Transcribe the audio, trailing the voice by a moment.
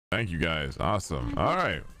Thank you guys. Awesome. All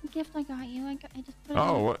right. The gift I got you. I just put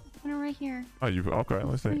it, What? put it right here. Oh, you okay?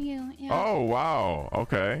 Let's For see. you. Yeah. Oh wow.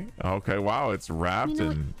 Okay. Okay. Wow. It's wrapped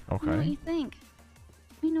and okay. Let me know what you think.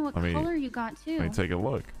 Let me know what color you got too. Let me take a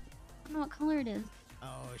look. I don't know what color it is.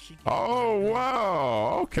 Oh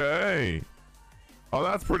wow. Okay. Oh,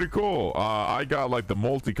 that's pretty cool. I got like the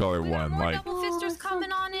multicolored one. Like. Double fisters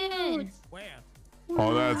coming on in. Where?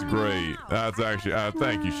 Oh, that's great. That's actually.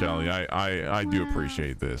 Thank you, Shelly. I do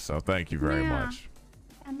appreciate this. So thank you very much.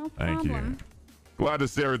 Yeah, no Thank problem. you. Glad to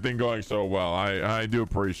see everything going so well. I do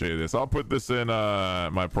appreciate this. I'll put this in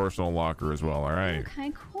my personal locker as well. All right.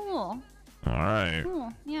 Okay, cool. All right.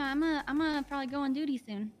 Cool. Yeah, I'm gonna probably go on duty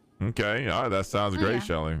soon. Okay. All right. That sounds great, yeah.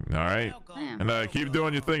 Shelly. All right. Yeah. And keep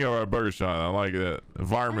doing your thing over at Burger Shot. I like it. The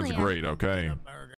environment's yeah. great. Okay. Burger